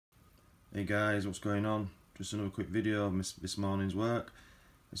Hey guys, what's going on? Just another quick video of this morning's work.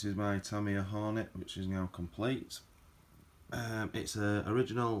 This is my Tamiya Hornet, which is now complete. It's an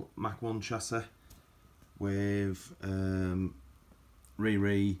original Mach 1 chassis with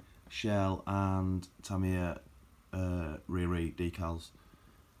Riri shell and Tamiya Riri decals.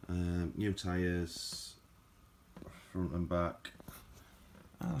 New tyres, front and back.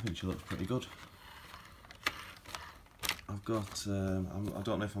 I think she looks pretty good. I've got, I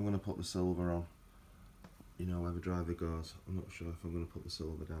don't know if I'm going to put the silver on, you know, where the driver goes. I'm not sure if I'm going to put the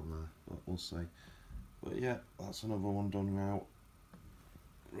silver down there, but we'll see. But yeah, that's another one done now,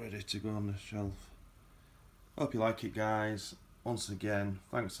 ready to go on the shelf. Hope you like it, guys. Once again,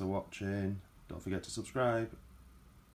 thanks for watching. Don't forget to subscribe.